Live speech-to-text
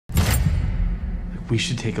We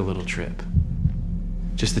should take a little trip.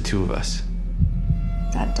 Just the two of us.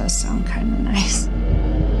 That does sound kind of nice.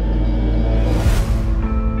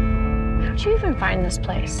 How'd you even find this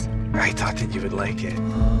place? I thought that you would like it.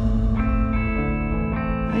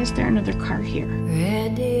 Why is there another car here?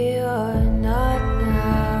 Ready or not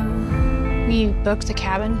now. We booked a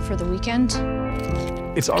cabin for the weekend.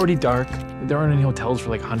 It's already dark. There aren't any hotels for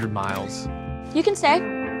like 100 miles. You can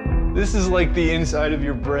stay. This is like the inside of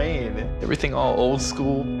your brain. Everything all old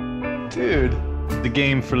school. Dude, the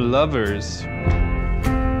game for lovers. But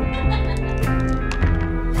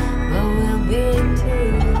we'll be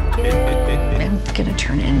together I'm gonna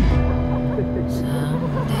turn in.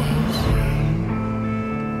 someday.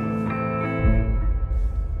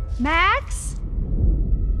 Max?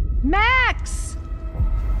 Max!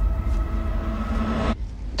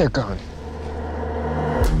 They're gone.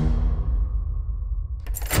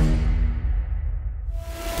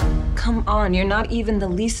 Come on, you're not even the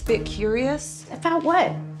least bit curious? About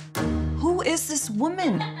what? Who is this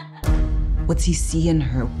woman? What's he see in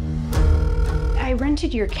her? I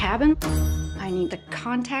rented your cabin. I need the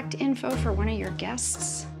contact info for one of your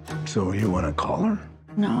guests. So you want to call her?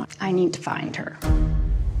 No, I need to find her.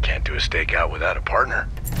 Can't do a stakeout without a partner.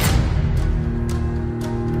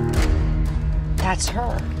 That's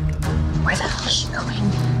her. Where the hell is she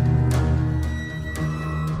going?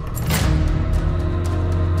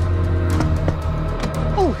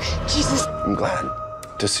 Oh, Jesus. I'm glad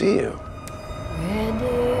to see you. Ready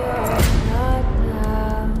or not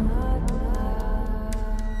now.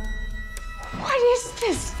 What is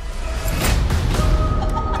this?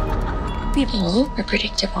 People are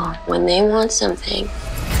predictable. When they want something,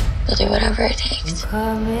 they'll do whatever it takes.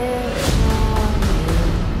 Coming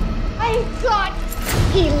I thought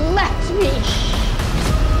he left me. for me.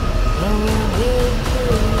 But we'll be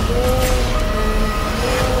together.